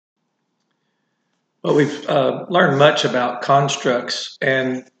Well, we've learned much about constructs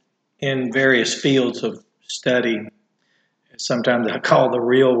and in various fields of study. Sometimes I call the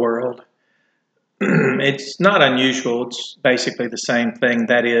real world. It's not unusual. It's basically the same thing.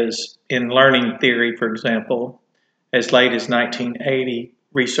 That is, in learning theory, for example, as late as 1980,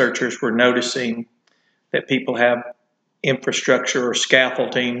 researchers were noticing that people have infrastructure or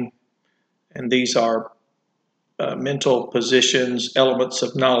scaffolding, and these are mental positions, elements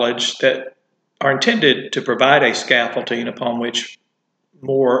of knowledge that are intended to provide a scaffolding upon which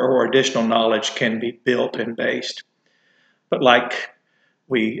more or additional knowledge can be built and based. But like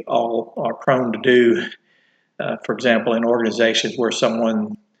we all are prone to do, for example, in organizations where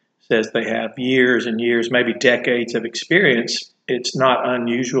someone says they have years and years, maybe decades of experience, it's not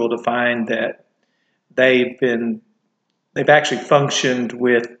unusual to find that they've actually functioned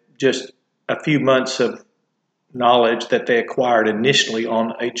with just a few months of knowledge that they acquired initially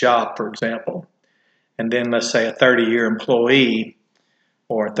on a job, for example. And then let's say a 30-year employee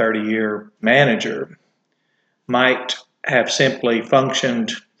or a 30-year manager might have simply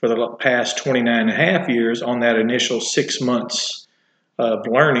functioned for the past 29 and a half years on that initial 6 months of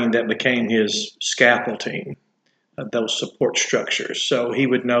learning that became his scaffolding, those support structures. So he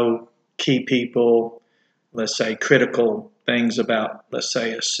would know key people, let's say critical things about, let's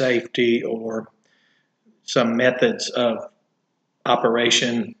say, a safety or some methods of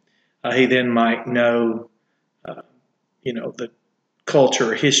operation. He then might know, the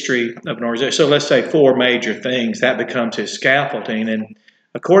culture or history of an organization. So let's say 4 major things, that becomes his scaffolding. And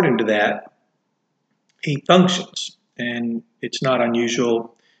according to that, he functions. And it's not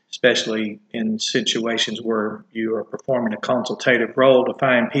unusual, especially in situations where you are performing a consultative role, to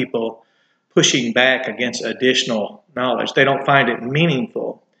find people pushing back against additional knowledge. They don't find it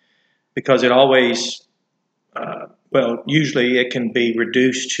meaningful because it always usually it can be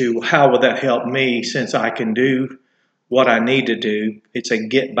reduced to, how will that help me since I can do what I need to do? It's a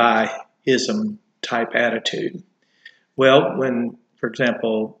get-by-ism type attitude. Well, when, for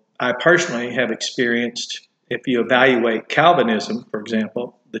example, I personally have experienced, if you evaluate Calvinism, for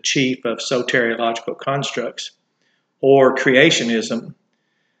example, the chief of soteriological constructs, or creationism,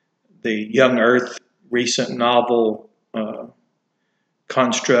 the young earth recent novel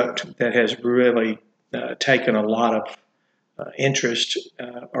construct that has really taken a lot of interest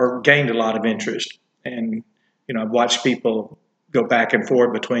or gained a lot of interest. And, I've watched people go back and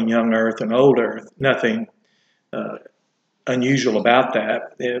forth between young earth and old earth. Nothing unusual about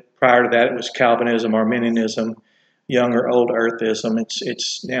that. Prior to that, it was Calvinism, Arminianism, young or old earthism.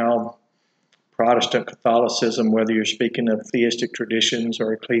 It's now Protestant Catholicism, whether you're speaking of theistic traditions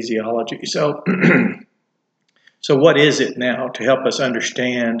or ecclesiology. So, so what is it now to help us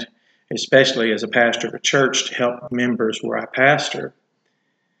understand, especially as a pastor of a church, to help members where I pastor?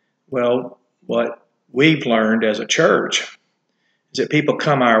 Well, what we've learned as a church is that people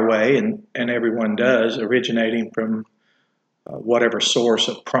come our way, and everyone does, originating from whatever source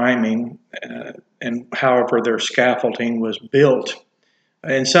of priming and however their scaffolding was built.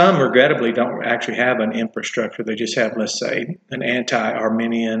 And some, regrettably, don't actually have an infrastructure. They just have, let's say, an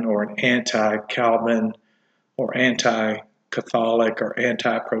anti-Arminian or an anti-Calvin or anti-Catholic or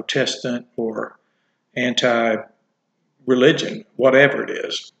anti-Protestant or anti-religion, whatever it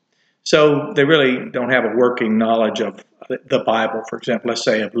is. So they really don't have a working knowledge of the Bible, for example, let's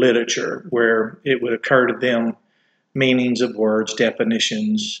say of literature, where it would occur to them meanings of words,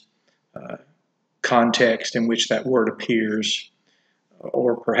 definitions, context in which that word appears,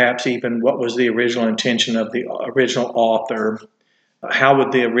 or perhaps even what was the original intention of the original author. How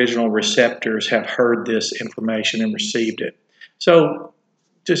would the original receptors have heard this information and received it? So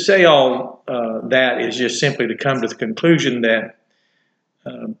to say all that is just simply to come to the conclusion that,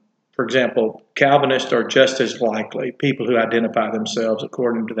 for example, Calvinists are just as likely, people who identify themselves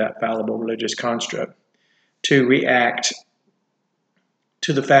according to that fallible religious construct, to react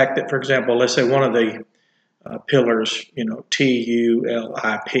to the fact that, for example, let's say one of the pillars,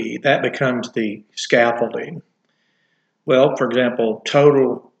 TULIP, that becomes the scaffolding. Well, for example,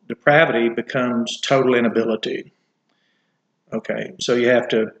 total depravity becomes total inability. Okay, so you have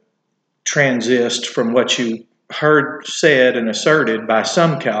to transist from what you heard said and asserted by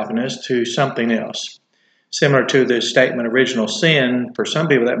some Calvinists to something else. Similar to the statement original sin, for some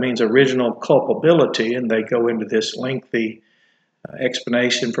people that means original culpability, and they go into this lengthy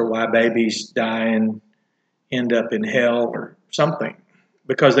explanation for why babies die and end up in hell or something,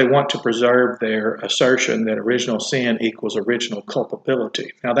 because they want to preserve their assertion that original sin equals original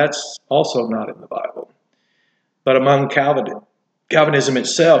culpability. Now that's also not in the Bible. But among Calvinism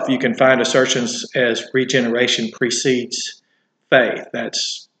itself, you can find assertions as regeneration precedes faith.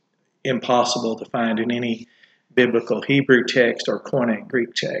 That's impossible to find in any biblical Hebrew text or Koine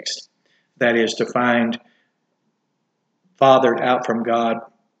Greek text. That is, to find fathered out from God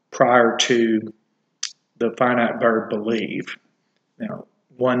prior to the finite verb believe. Now,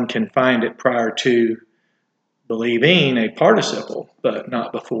 one can find it prior to believing, a participle, but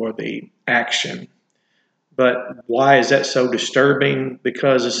not before the action. But why is that so disturbing?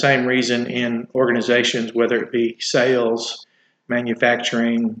 Because the same reason in organizations, whether it be sales,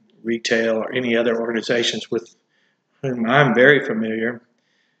 manufacturing, retail, or any other organizations with whom I'm very familiar,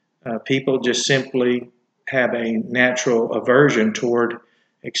 people just simply have a natural aversion toward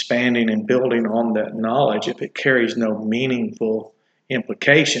expanding and building on that knowledge if it carries no meaningful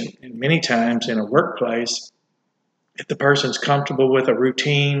implication. And many times in a workplace, if the person's comfortable with a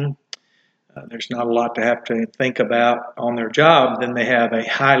routine, there's not a lot to have to think about on their job, then they have a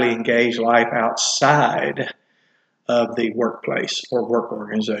highly engaged life outside of the workplace or work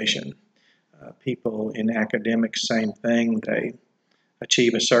organization. People in academics, same thing. They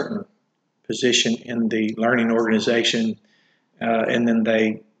achieve a certain position in the learning organization, and then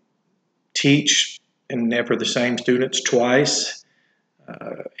they teach, and never the same students twice.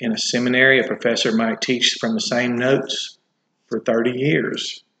 In a seminary, a professor might teach from the same notes for 30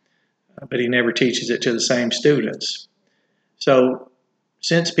 years, but he never teaches it to the same students. So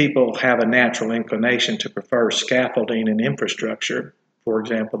since people have a natural inclination to prefer scaffolding and infrastructure, for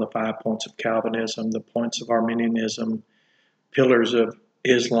example, the 5 points of Calvinism, the points of Arminianism, pillars of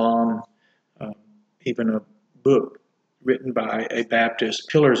Islam, even a book written by a Baptist,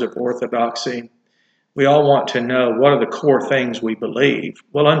 Pillars of Orthodoxy, we all want to know what are the core things we believe.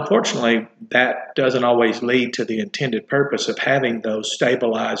 Well, unfortunately, that doesn't always lead to the intended purpose of having those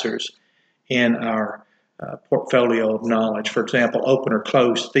stabilizers in our portfolio of knowledge. For example, open or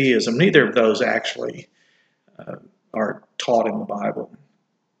closed theism. Neither of those actually are taught in the Bible.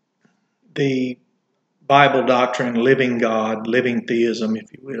 The Bible doctrine, living God, living theism,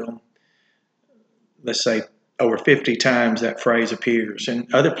 if you will, let's say over 50 times that phrase appears. In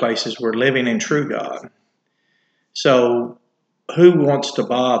other places, we're living in true God. So who wants to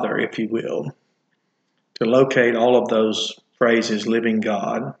bother, if you will, to locate all of those phrases, living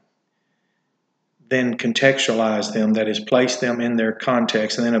God, then contextualize them, that is, place them in their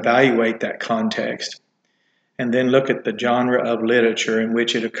context, and then evaluate that context, and then look at the genre of literature in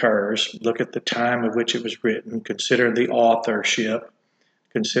which it occurs, look at the time of which it was written, consider the authorship,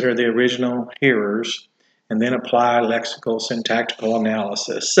 consider the original hearers, and then apply lexical syntactical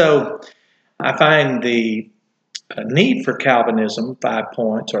analysis. So I find the need for Calvinism, 5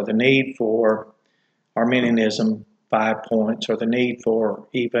 points, or the need for Arminianism, 5 points, or the need for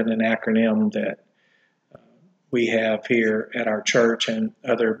even an acronym that we have here at our church and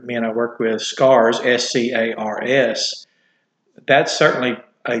other men I work with, SCARS, S-C-A-R-S. That's certainly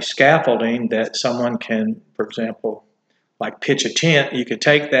a scaffolding that someone can, for example, like pitch a tent. You could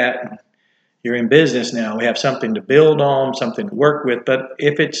take that, you're in business now. We have something to build on, something to work with. But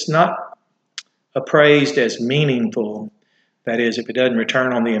if it's not appraised as meaningful, that is, if it doesn't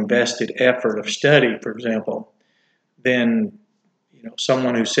return on the invested effort of study, for example, then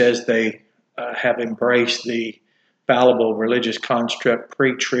someone who says they have embraced the fallible religious construct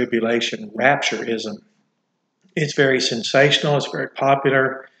pre-tribulation raptureism. It's very sensational, it's very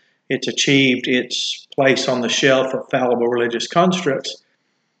popular, it's achieved its place on the shelf of fallible religious constructs,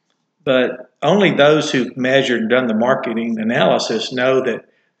 but only those who've measured and done the marketing analysis know that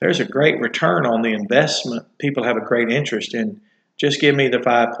there's a great return on the investment. People have a great interest in, just give me the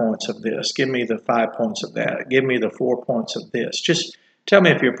 5 points of this, give me the 5 points of that, give me the 4 points of this. Just tell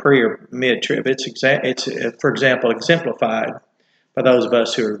me if you're pre or mid-trib. It's, for example, exemplified by those of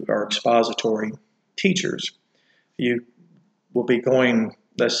us who are expository teachers. You will be going,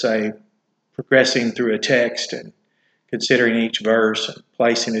 let's say, progressing through a text and considering each verse and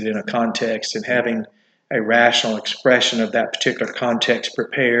placing it in a context and having a rational expression of that particular context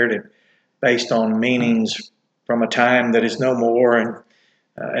prepared and based on meanings from a time that is no more and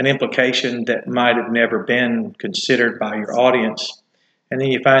an implication that might have never been considered by your audience. And then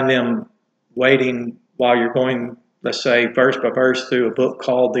you find them waiting while you're going, let's say, verse by verse through a book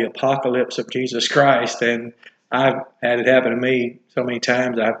called The Apocalypse of Jesus Christ. And I've had it happen to me so many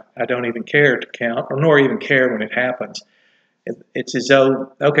times I don't even care to count, or nor even care when it happens. It's as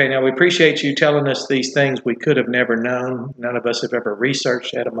though, okay, now we appreciate you telling us these things we could have never known. None of us have ever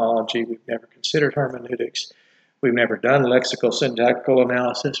researched etymology. We've never considered hermeneutics. We've never done lexical syntactical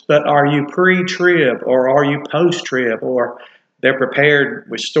analysis. But are you pre-trib, or are you post-trib, or they're prepared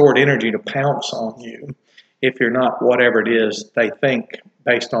with stored energy to pounce on you if you're not whatever it is they think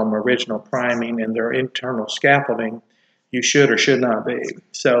based on original priming and their internal scaffolding you should or should not be.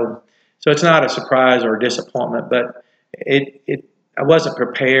 So it's not a surprise or a disappointment, but I wasn't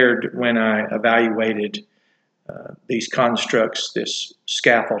prepared when I evaluated these constructs, this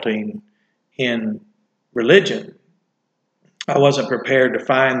scaffolding in religion. I wasn't prepared to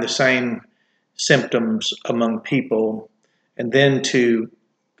find the same symptoms among people and then to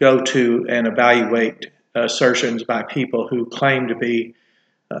go to and evaluate assertions by people who claim to be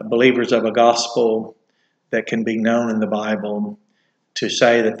believers of a gospel that can be known in the Bible, to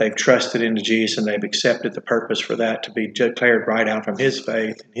say that they've trusted into Jesus and they've accepted the purpose for that to be declared right out from his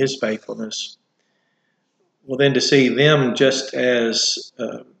faith and his faithfulness. Well, then to see them just as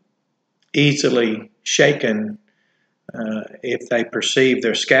easily shaken if they perceive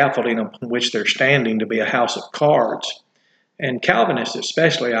their scaffolding upon which they're standing to be a house of cards. And Calvinists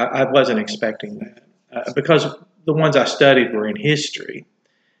especially, I wasn't expecting that because the ones I studied were in history,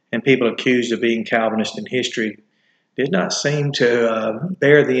 and people accused of being Calvinist in history did not seem to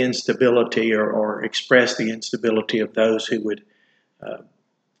bear the instability or express the instability of those who would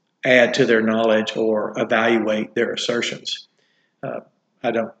add to their knowledge or evaluate their assertions.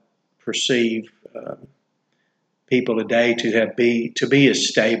 I don't perceive people today to be as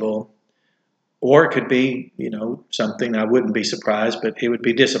stable, or it could be, something I wouldn't be surprised, but it would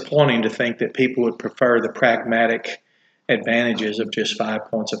be disappointing to think that people would prefer the pragmatic advantages of just 5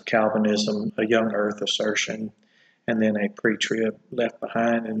 points of Calvinism, a young earth assertion, and then a pre-trib left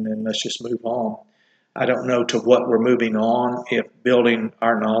behind, and then let's just move on. I don't know to what we're moving on if building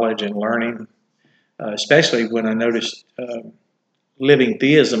our knowledge and learning, especially when I noticed living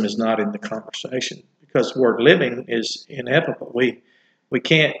theism is not in the conversation, because the word living is ineffable. We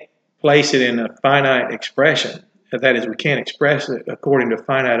can't place it in a finite expression. That is, we can't express it according to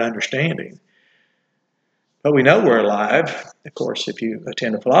finite understanding. But we know we're alive. Of course, if you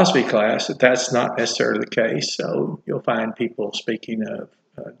attend a philosophy class, that's not necessarily the case. So you'll find people speaking of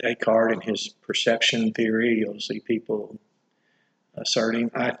Descartes and his perception theory. You'll see people asserting,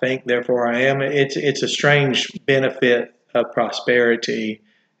 I think, therefore I am. It's a strange benefit of prosperity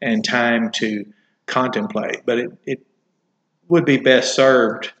and time to contemplate, but it would be best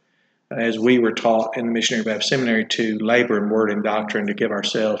served, as we were taught in the Missionary Baptist Seminary, to labor in word and doctrine, to give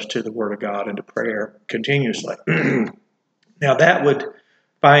ourselves to the Word of God and to prayer continuously. Now, that would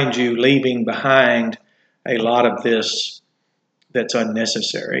find you leaving behind a lot of this that's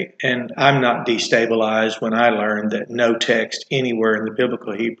unnecessary. And I'm not destabilized when I learn that no text anywhere in the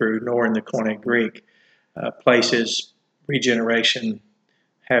biblical Hebrew nor in the Koine Greek places regeneration,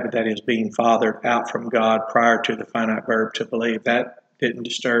 that is, being fathered out from God prior to the finite verb to believe. That didn't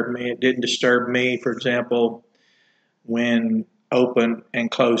disturb me. It didn't disturb me, for example, when open and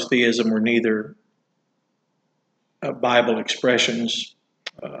closed theism were neither Bible expressions.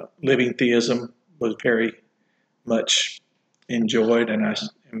 Living theism was very much enjoyed, and I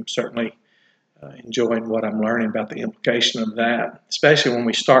am certainly enjoying what I'm learning about the implication of that, especially when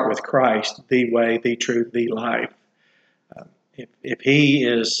we start with Christ, the way, the truth, the life. If he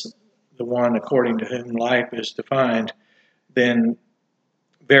is the one according to whom life is defined, then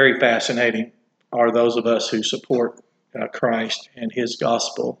very fascinating are those of us who support Christ and his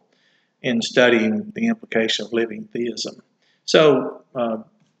gospel in studying the implication of living theism. So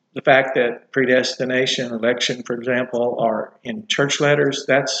the fact that predestination, election, for example, are in church letters,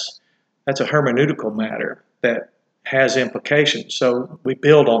 that's a hermeneutical matter that has implications. So we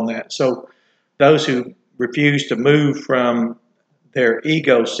build on that. So those who refuse to move from their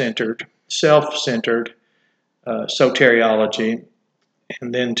ego-centered, self-centered soteriology,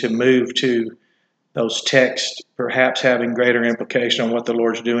 and then to move to those texts perhaps having greater implication on what the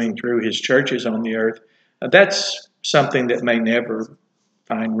Lord's doing through his churches on the earth, that's something that may never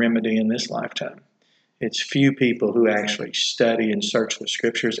find remedy in this lifetime. It's few people who actually study and search the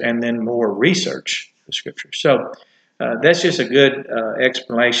Scriptures and then more research the Scriptures. So that's just a good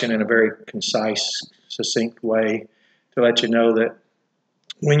explanation in a very concise, succinct way to let you know that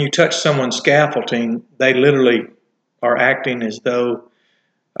when you touch someone's scaffolding, they literally are acting as though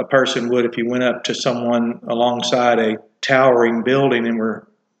a person would if you went up to someone alongside a towering building and were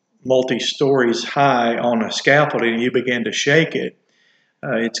multi-stories high on a scaffolding and you began to shake it.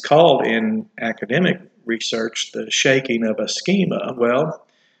 It's called in academic research the shaking of a schema. Well,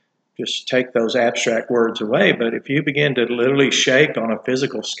 just take those abstract words away, but if you begin to literally shake on a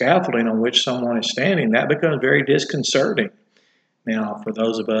physical scaffolding on which someone is standing, that becomes very disconcerting. Now, for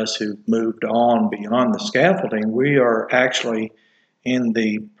those of us who've moved on beyond the scaffolding, we are actually in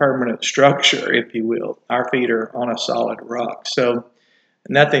the permanent structure, if you will. Our feet are on a solid rock. So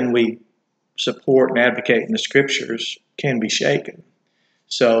nothing we support and advocate in the Scriptures can be shaken.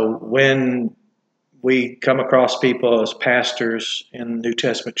 So when we come across people as pastors in New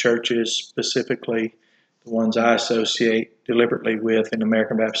Testament churches, specifically the ones I associate deliberately with in the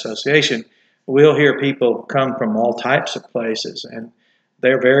American Baptist Association. We'll hear people come from all types of places, and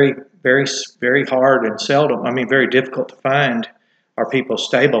they're very, very, very hard and seldom, very difficult to find, are people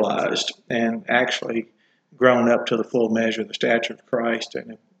stabilized and actually grown up to the full measure of the stature of Christ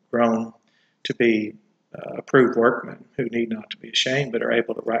and have grown to be approved workmen who need not to be ashamed but are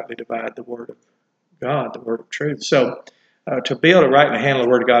able to rightly divide the word of God, the word of truth. So to be able to rightly handle the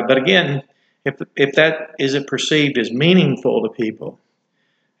word of God, but again, if that isn't perceived as meaningful to people,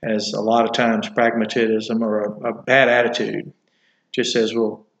 as a lot of times pragmatism or a bad attitude just says,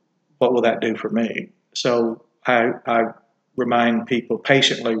 well, what will that do for me? So I remind people,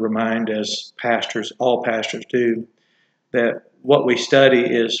 patiently remind, as pastors, all pastors do, that what we study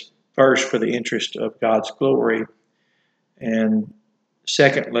is first for the interest of God's glory, and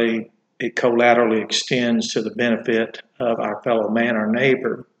secondly, it collaterally extends to the benefit of our fellow man, our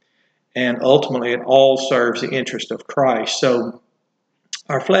neighbor, and ultimately it all serves the interest of Christ. So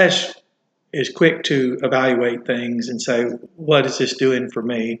our flesh is quick to evaluate things and say, what is this doing for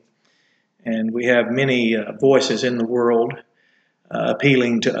me? And we have many voices in the world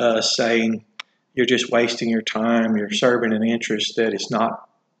appealing to us, saying, you're just wasting your time, you're serving an interest that is not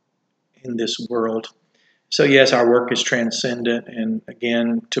in this world. So yes, our work is transcendent, and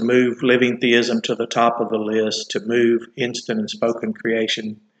again, to move living theism to the top of the list, to move instant and spoken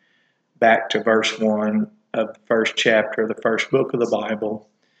creation back to verse 1 of the first chapter, the first book of the Bible.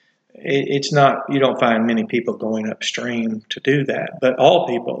 It's not, you don't find many people going upstream to do that, but all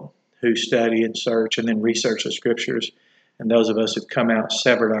people who study and search and then research the scriptures, and those of us who've come out,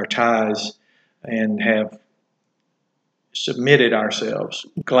 severed our ties, and have submitted ourselves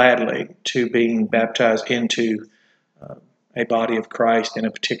gladly to being baptized into a body of Christ in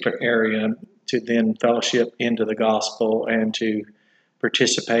a particular area, to then fellowship into the gospel and to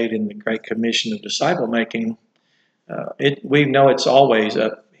participate in the Great Commission of disciple making. We know it's always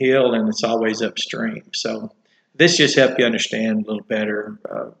uphill and it's always upstream. So this just helps you understand a little better,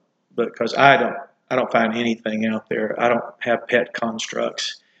 because I don't find anything out there. I don't have pet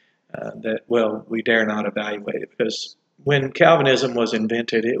constructs that, well, we dare not evaluate it, because when Calvinism was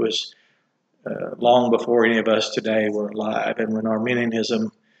invented, it was long before any of us today were alive. And when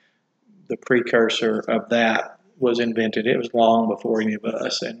Arminianism, the precursor of that, was invented, it was long before any of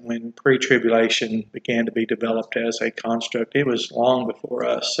us. And when Pre-Tribulation began to be developed as a construct, it was long before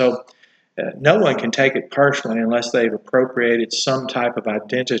us. So no one can take it personally unless they've appropriated some type of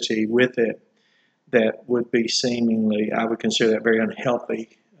identity with it that would be seemingly, I would consider that very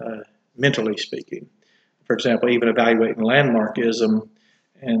unhealthy, mentally speaking. For example, even evaluating landmarkism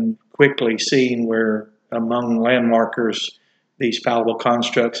and quickly seeing where among landmarkers these fallible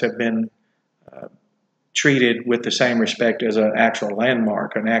constructs have been treated with the same respect as an actual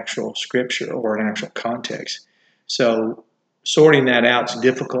landmark, an actual scripture, or an actual context. So sorting that out is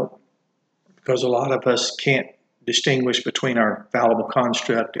difficult, because a lot of us can't distinguish between our fallible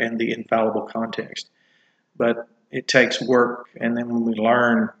construct and the infallible context. But it takes work, and then when we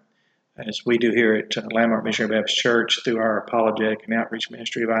learn, as we do here at Landmark Missionary Baptist Church through our apologetic and outreach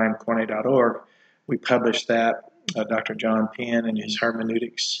ministry of imcorne.org, we published that. Dr. John Penn and his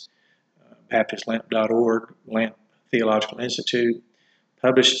hermeneutics, baptistlamp.org, Lamp Theological Institute,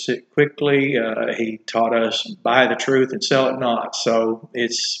 published it quickly. He taught us, buy the truth and sell it not. So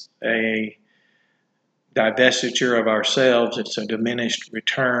it's a divestiture of ourselves. It's a diminished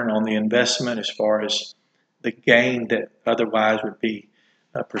return on the investment as far as the gain that otherwise would be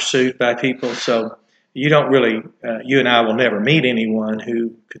pursued by people. So you don't really, you and I will never meet anyone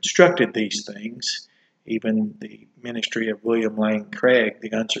who constructed these things. Even the ministry of William Lane Craig,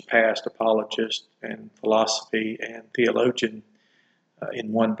 the unsurpassed apologist and philosophy and theologian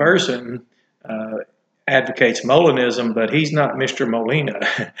in one person, advocates Molinism, but he's not Mr. Molina.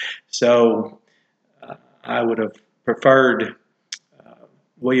 So I would have preferred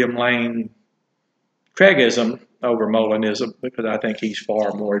William Lane Craigism over Molinism, because I think he's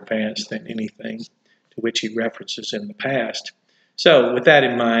far more advanced than anything to which he references in the past. So with that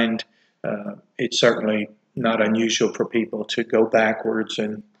in mind, it's certainly not unusual for people to go backwards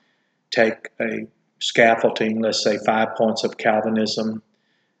and take a scaffolding, let's say 5 points of Calvinism,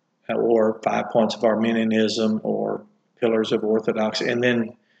 or 5 points of Arminianism, or pillars of orthodoxy, and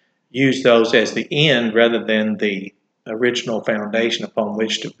then use those as the end rather than the original foundation upon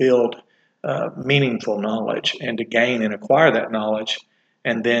which to build meaningful knowledge and to gain and acquire that knowledge,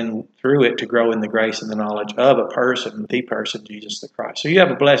 and then through it to grow in the grace and the knowledge of a person, the person, Jesus the Christ. So you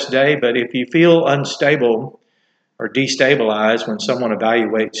have a blessed day, but if you feel unstable or destabilized when someone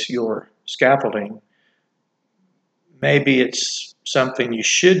evaluates your scaffolding, maybe it's something you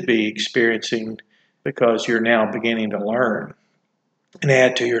should be experiencing because you're now beginning to learn and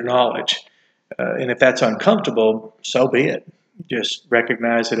add to your knowledge. And if that's uncomfortable, so be it. Just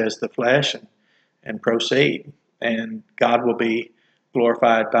recognize it as the flesh and proceed. And God will be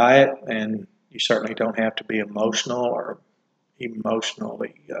glorified by it. And you certainly don't have to be emotional or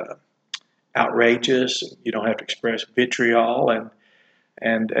emotionally outrageous. You don't have to express vitriol.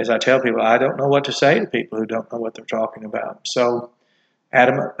 And as I tell people, I don't know what to say to people who don't know what they're talking about. So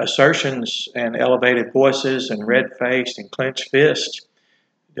adamant assertions and elevated voices and red-faced and clenched fists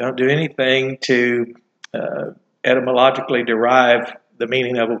don't do anything to etymologically derive the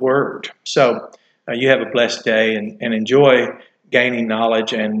meaning of a word. So you have a blessed day and enjoy gaining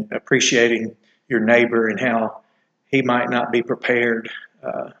knowledge and appreciating your neighbor and how he might not be prepared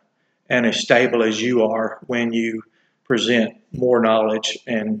and as stable as you are when you present more knowledge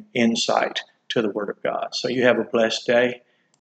and insight to the Word of God. So you have a blessed day.